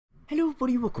Hello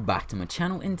everybody, welcome back to my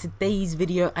channel. In today's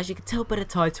video, as you can tell by the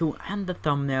title and the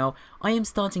thumbnail, I am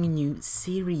starting a new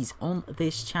series on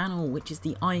this channel, which is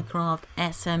the iCraft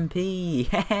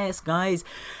SMP. Yes guys,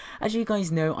 as you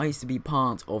guys know, I used to be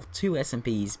part of two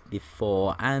SMPs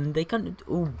before, and they kind of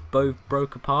all both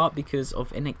broke apart because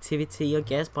of inactivity, I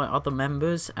guess, by other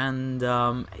members, and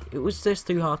it was just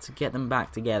too hard to get them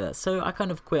back together. So I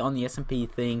kind of quit on the SMP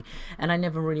thing, and I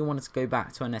never really wanted to go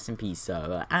back to an SMP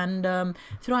server. And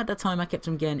throughout that time, I kept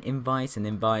on getting invites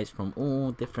from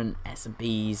all different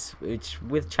SMPs, which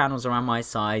with channels around my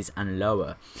size and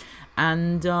lower.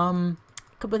 And a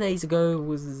couple of days ago,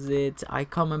 was it? I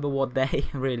can't remember what day,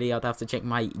 really. I'd have to check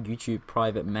my YouTube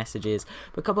private messages.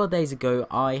 But a couple of days ago,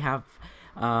 I have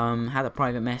had a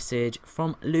private message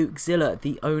from Lukezilla,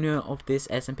 the owner of this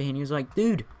SMP, and he was like,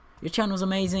 "Dude, your channel's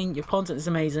amazing, your content is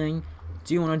amazing.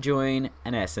 Do you want to join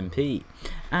an SMP?"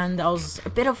 And I was a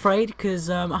bit afraid because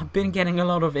I've been getting a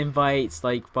lot of invites,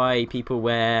 like by people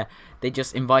where they're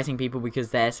just inviting people because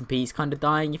their SMP is kind of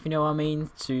dying, if you know what I mean,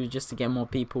 just to get more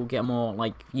people, get more,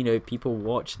 like, you know, people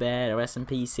watch their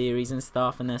SMP series and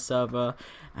stuff in their server,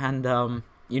 and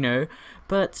you know,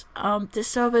 but this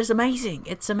server is amazing.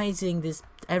 It's amazing.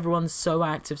 Everyone's so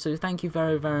active, so thank you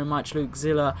very, very much,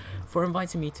 Lukezilla, for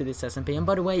inviting me to this SMP. And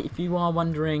by the way, if you are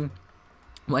wondering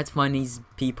where to find these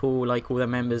people, like all the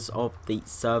members of the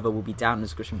server, will be down in the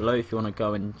description below if you want to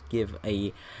go and give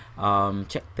a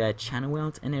check their channel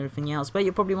out and everything else. But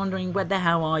you're probably wondering, where the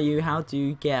hell are you? How do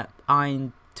you get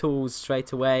iron tools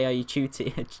straight away? Are you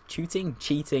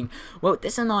cheating? Well,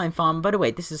 this is an iron farm. By the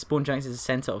way, this is spawn chunks. This is the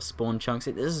center of spawn chunks.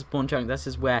 This is spawn chunk. This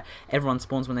is where everyone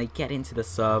spawns when they get into the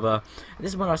server.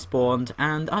 This is where I spawned,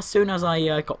 and as soon as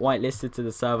I got whitelisted to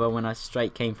the server when I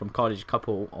straight came from college,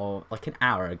 like an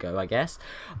hour ago, I guess,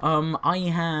 I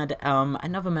had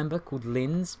another member called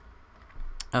Linz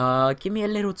give me a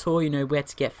little tour, you know, where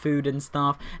to get food and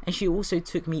stuff, and she also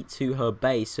took me to her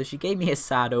base. So she gave me a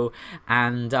saddle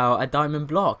and a diamond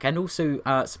block, and also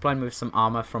supplied me with some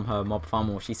armor from her mob farm.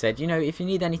 Or she said, you know, if you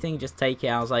need anything, just take it.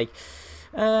 I was like,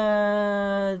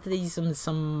 these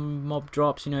some mob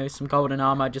drops, you know, some golden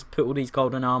armor. I just put all these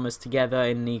golden armors together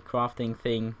in the crafting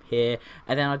thing here,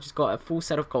 and then I just got a full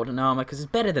set of golden armor because it's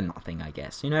better than nothing, I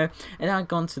guess, you know. And then I've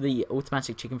gone to the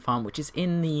automatic chicken farm, which is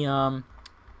in the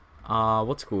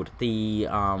what's it called, the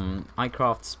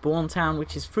iCraft spawn town,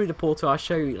 which is through the portal. I'll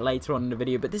show you later on in the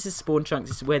video. But this is spawn chunks.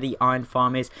 This is where the iron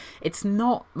farm is. It's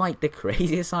not like the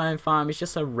craziest iron farm, it's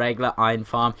just a regular iron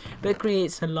farm, but it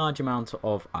creates a large amount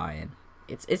of iron.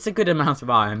 It's a good amount of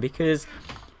iron because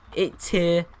it's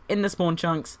here in the spawn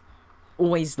chunks,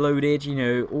 always loaded, you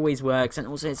know, always works. And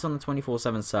also it's on the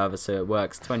 24/7 server, so it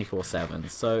works 24/7,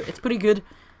 so it's pretty good.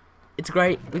 It's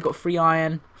great. We've got free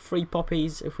iron, free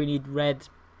poppies if we need red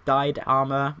dyed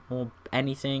armor or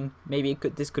anything. Maybe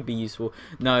this could be useful.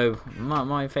 No,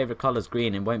 my favorite color is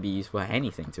green and won't be used for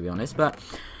anything, to be honest. But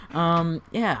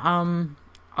yeah,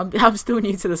 I'm still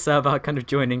new to the server. I kind of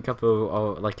joined in a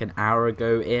couple, like an hour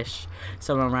ago ish,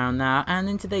 somewhere around now. And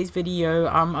in today's video,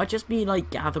 I'll just be like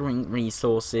gathering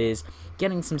resources,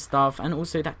 getting some stuff, and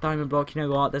also that diamond block. You know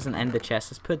what, there's an ender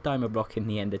chest. Let's put diamond block in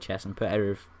the ender chest and put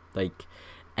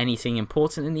anything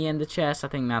important in the ender chest. I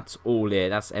think that's all it.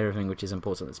 That's everything which is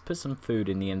important. Let's put some food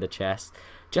in the ender chest,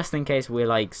 just in case we're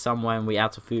like somewhere and we're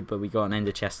out of food, but we got an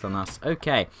ender chest on us.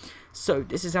 Okay, so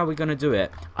this is how we're gonna do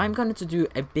it. I'm going to do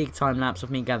a big time lapse of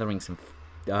me gathering some.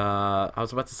 I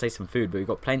was about to say some food, but we've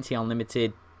got plenty,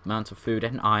 unlimited amount of food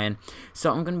and iron. So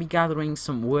I'm going to be gathering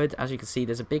some wood. As you can see,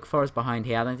 there's a big forest behind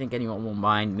here. I don't think anyone will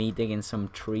mind me digging some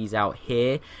trees out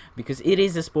here, because it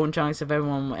is a spawn chunks. If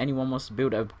anyone wants to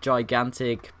build a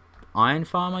gigantic iron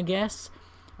farm, I guess,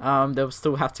 they'll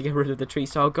still have to get rid of the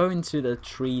trees. So I'll go into the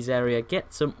trees area,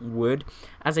 get some wood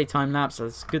as a time lapse. So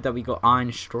it's good that we got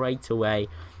iron straight away.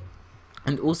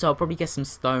 And also I'll probably get some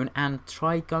stone and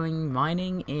try going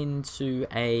mining into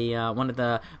a one of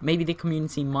the, maybe the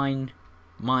community mine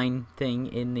thing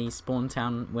in the spawn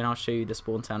town, when I'll show you the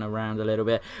spawn town around a little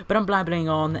bit. But I'm blabbering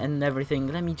on and everything.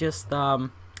 Let me just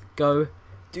go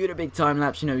do the big time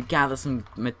lapse, you know, gather some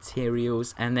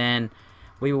materials, and then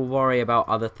we will worry about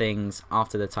other things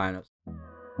after the time lapse.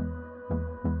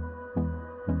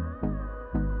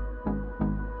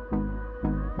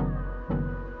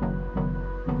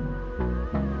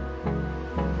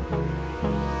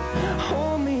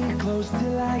 Hold me close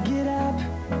till I get up.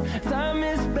 Time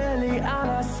is barely on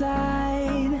our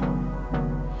side.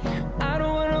 I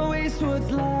don't wanna waste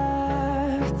what's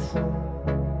left.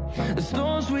 The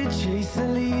storms we chase are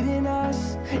leading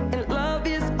us, and love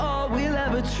is all we'll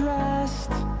ever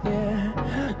trust.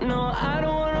 Yeah, no, I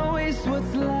don't wanna waste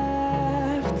what's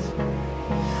left.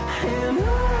 And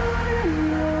on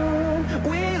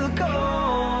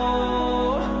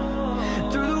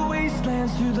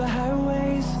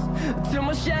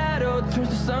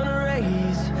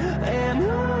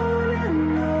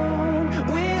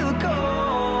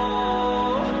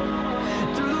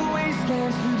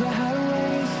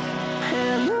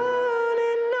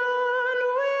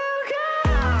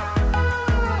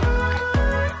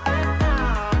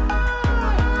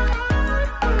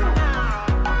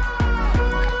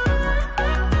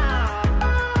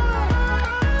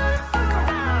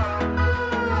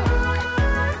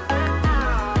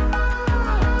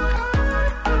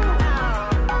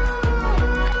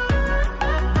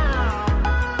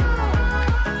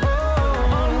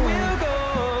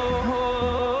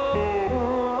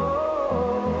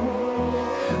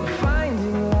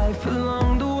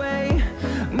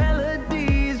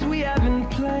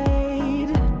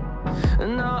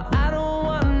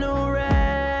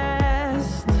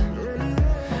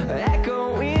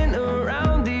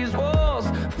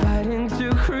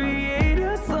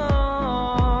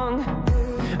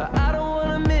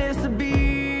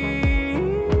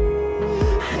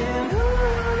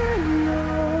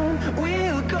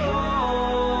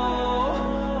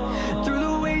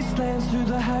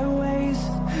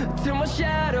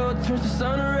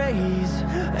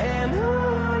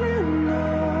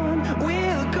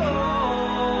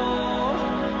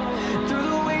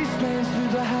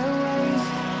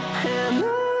and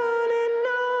on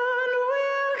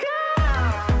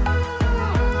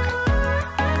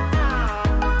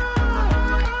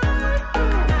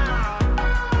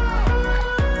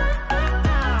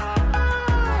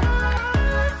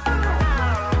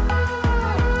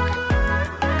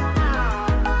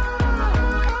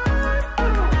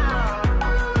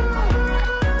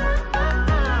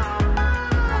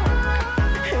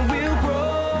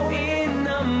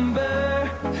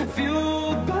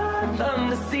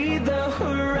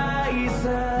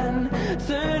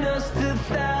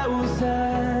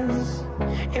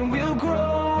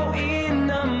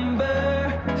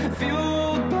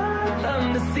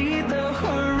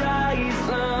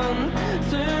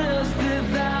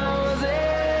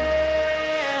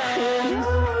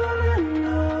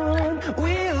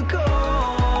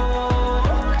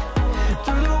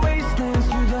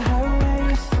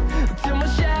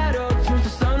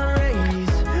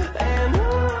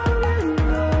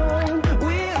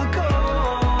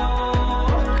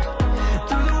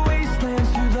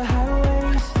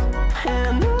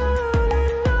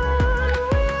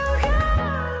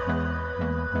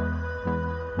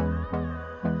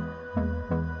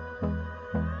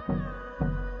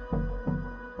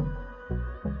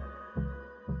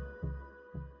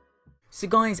So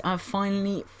guys, I've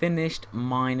finally finished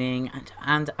mining,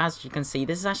 and as you can see,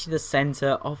 this is actually the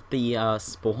center of the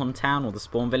spawn town, or the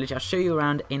spawn village. I'll show you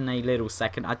around in a little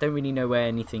second. I don't really know where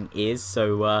anything is,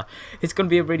 so it's going to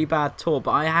be a really bad tour,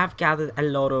 but I have gathered a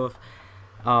lot of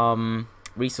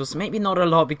resources. Maybe not a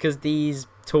lot, because these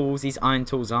tools, these iron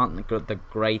tools, aren't the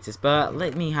greatest, but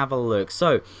let me have a look.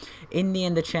 So in the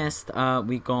ender chest,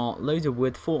 we got loads of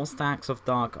wood, 4 stacks of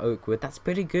dark oak wood. That's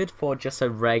pretty good for just a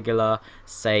regular,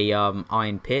 say,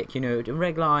 iron pick. You know, a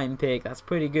regular iron pick, that's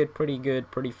pretty good,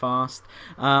 pretty fast.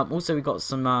 Also, we got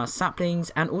some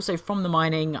saplings, and also from the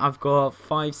mining, I've got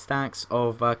 5 stacks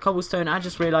of cobblestone. I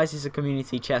just realized it's a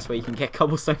community chest where you can get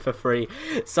cobblestone for free,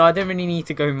 so I don't really need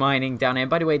to go mining down here.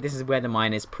 By the way, this is where the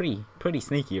mine is. Pretty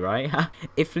sneaky, right?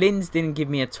 If Linz didn't give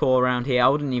me a tour around here, I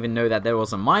wouldn't even know that there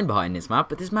was a mine behind this map.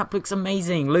 But this map looks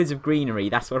amazing. Loads of greenery.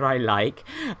 That's what I like.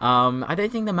 I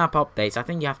don't think the map updates. I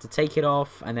think you have to take it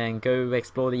off and then go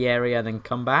explore the area, then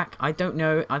come back. I don't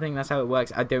know. I think that's how it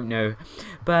works. I don't know.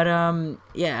 But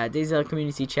yeah, there's a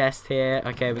community chest here.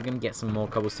 Okay, we're gonna get some more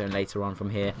cobblestone later on from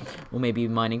here, or maybe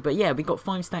mining. But yeah, we got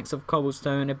 5 stacks of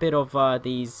cobblestone, a bit of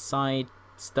these side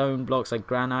stone blocks like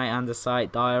granite,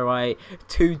 andesite, diorite,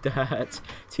 2 dirt.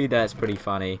 2 dirt's pretty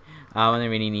funny. I don't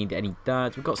really need any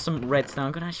dirt. We've got some redstone.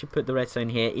 I'm going to actually put the redstone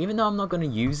here, even though I'm not going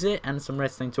to use it, and some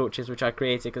redstone torches, which I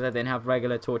created because I didn't have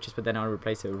regular torches, but then I'll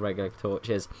replace it with regular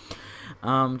torches.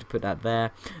 To put that there.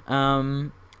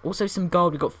 Also some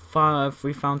gold.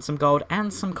 We found some gold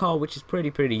and some coal, which is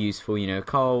pretty useful, you know.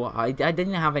 Coal, I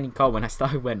didn't have any coal when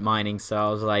I went mining, so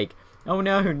I was like, oh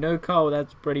no coal,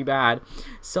 that's pretty bad.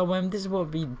 So this is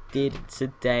what we did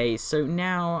today. So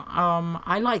now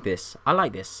I like this. I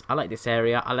like this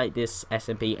area. I like this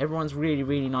SMP. Everyone's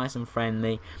really nice and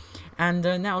friendly. And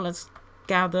now let's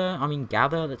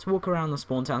let's walk around the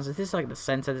spawn town. So this is like the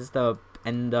center. This is the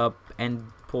end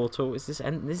portal. This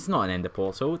is not an ender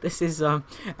portal. This is a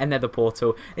nether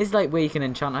portal. It's like where you can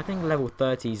enchant. I think level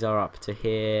 30s are up to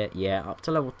here. Yeah, up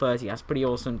to level 30. That's pretty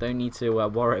awesome. Don't need to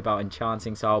worry about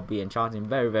enchanting, so I'll be enchanting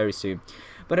very soon.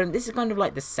 But this is kind of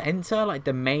like the center, like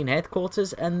the main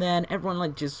headquarters, and then everyone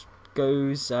like just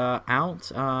goes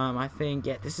out. I think,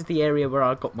 yeah, this is the area where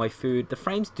I got my food. The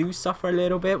frames do suffer a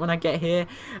little bit when I get here,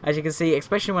 as you can see,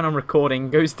 especially when I'm recording.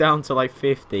 It goes down to like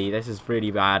 50. This is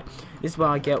really bad. This is where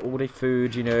I get all the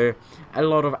food, you know. A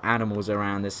lot of animals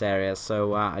around this area,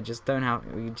 so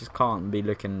we just can't be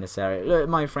looking in this area. Look,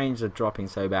 my frames are dropping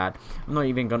so bad. I'm not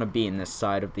even gonna be in this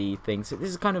side of the thing. So this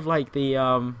is kind of like the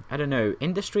I don't know,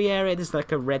 industry area. There's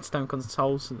like a redstone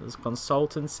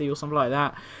consultancy or something like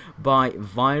that by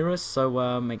Virus.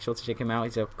 So make sure to check him out.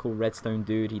 He's a cool redstone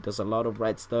dude. He does a lot of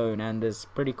redstone, and there's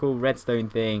pretty cool redstone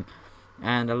thing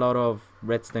and a lot of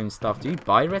redstone stuff. Do you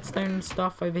buy redstone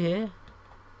stuff over here?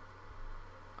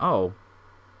 Oh,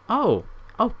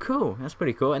 cool. That's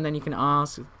pretty cool. And then you can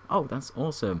ask. Oh, that's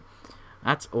awesome.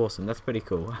 That's awesome. That's pretty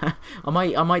cool.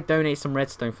 I might donate some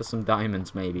redstone for some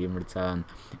diamonds maybe in return.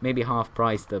 Maybe half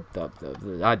price.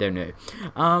 I don't know.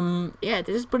 Yeah,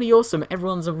 this is pretty awesome.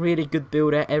 Everyone's a really good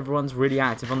builder. Everyone's really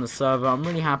active on the server. I'm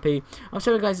really happy. I'm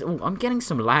sorry guys. Ooh, I'm getting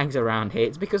some lags around here.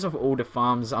 It's because of all the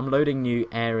farms. I'm loading new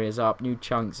areas up, new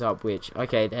chunks up. Which,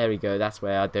 okay, there we go. That's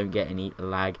where I don't get any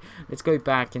lag. Let's go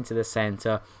back into the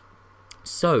center.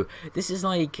 So this is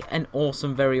like an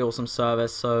awesome, very awesome server.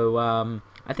 So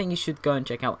I think you should go and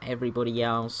check out everybody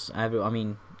else.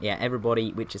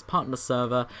 Everybody which is part of the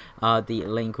server. The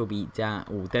link will be down.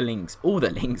 All the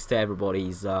links to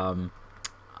everybody's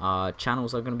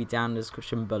channels are going to be down in the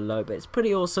description below. But it's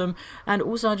pretty awesome. And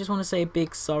also, I just want to say a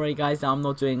big sorry, guys, that I'm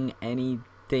not doing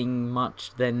anything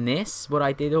much than what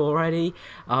I did already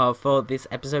for this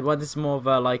episode 1. This is more of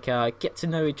a like get to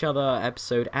know each other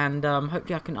episode, and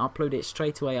hopefully I can upload it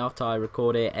straight away after I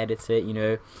record it, edit it, you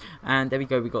know. And there we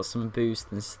go, we got some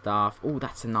boost and stuff. Oh,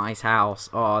 that's a nice house.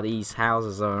 Oh, these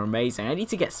houses are amazing. I need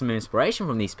to get some inspiration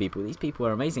from these people. These people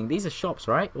are amazing. These are shops,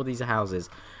 right? Or these are houses?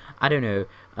 I don't know.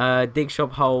 Dig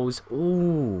shop holes.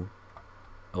 Ooh.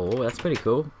 Oh, that's pretty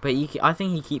cool. But I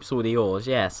think he keeps all the ores.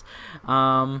 Yes.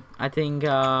 I think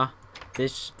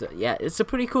this. Yeah, it's a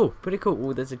pretty cool.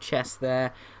 Oh, there's a chest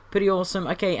there. Pretty awesome.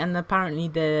 Okay, and apparently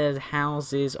the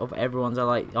houses of everyone's are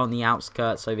like on the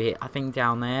outskirts over here. I think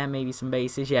down there, maybe some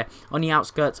bases. Yeah, on the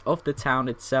outskirts of the town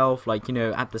itself, like, you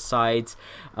know, at the sides,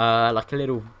 like a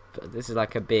little. This is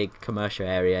like a big commercial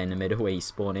area in the middle where you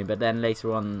spawn in, but then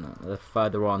later on,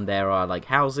 further on, there are like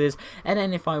houses, and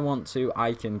then if I want to,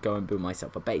 I can go and build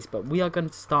myself a base. But we are going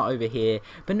to start over here,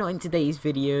 but not in today's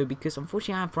video, because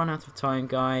unfortunately I have run out of time,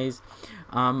 guys.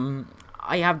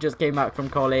 I have just came back from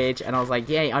college, and I was like,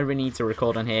 yeah, I really need to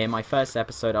record on here. My first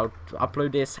episode, I'll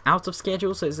upload this out of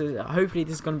schedule, so hopefully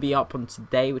this is going to be up on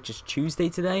today, which is Tuesday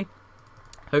today.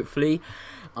 Hopefully.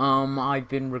 I've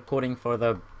been recording for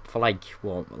like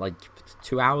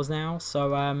 2 hours now,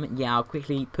 so yeah, I'll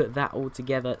quickly put that all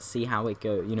together, see how it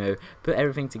goes, you know, put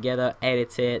everything together,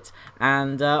 edit it,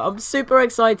 and I'm super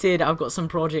excited. I've got some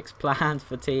projects planned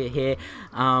for here,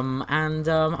 and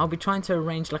I'll be trying to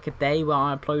arrange like a day where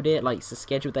I upload it, like it's a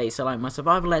scheduled day. So like my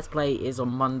survival let's play is on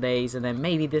Mondays, and then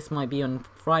maybe this might be on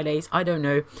Fridays, I don't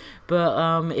know.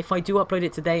 But if I do upload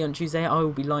it today on Tuesday, I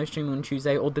will be live streaming on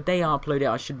Tuesday, or the day I upload it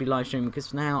I should be live streaming,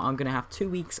 because now I'm gonna have 2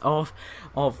 weeks off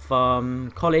of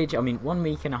college. I mean 1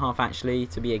 week and a half actually,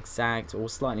 to be exact, or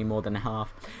slightly more than a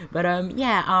half. But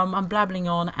yeah, I'm blabbling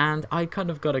on, and I kind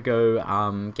of gotta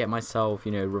go get myself,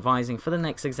 you know, revising for the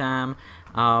next exam.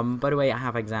 By the way, I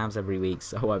have exams every week,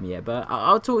 so yeah, but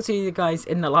I'll talk to you guys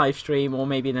in the live stream, or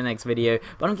maybe in the next video.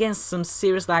 But I'm getting some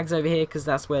serious lags over here, because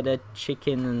that's where the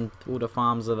chicken and all the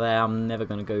farms are there. I'm never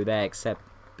gonna go there except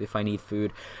if I need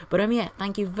food. But yeah,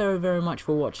 thank you very, very much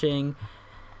for watching.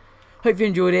 Hope you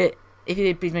enjoyed it. If you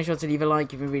did, please make sure to leave a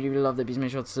like. If you really, really loved it, please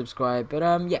make sure to subscribe. But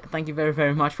yeah, thank you very,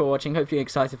 very much for watching. Hope you're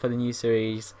excited for the new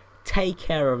series. Take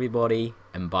care, everybody,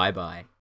 and bye-bye.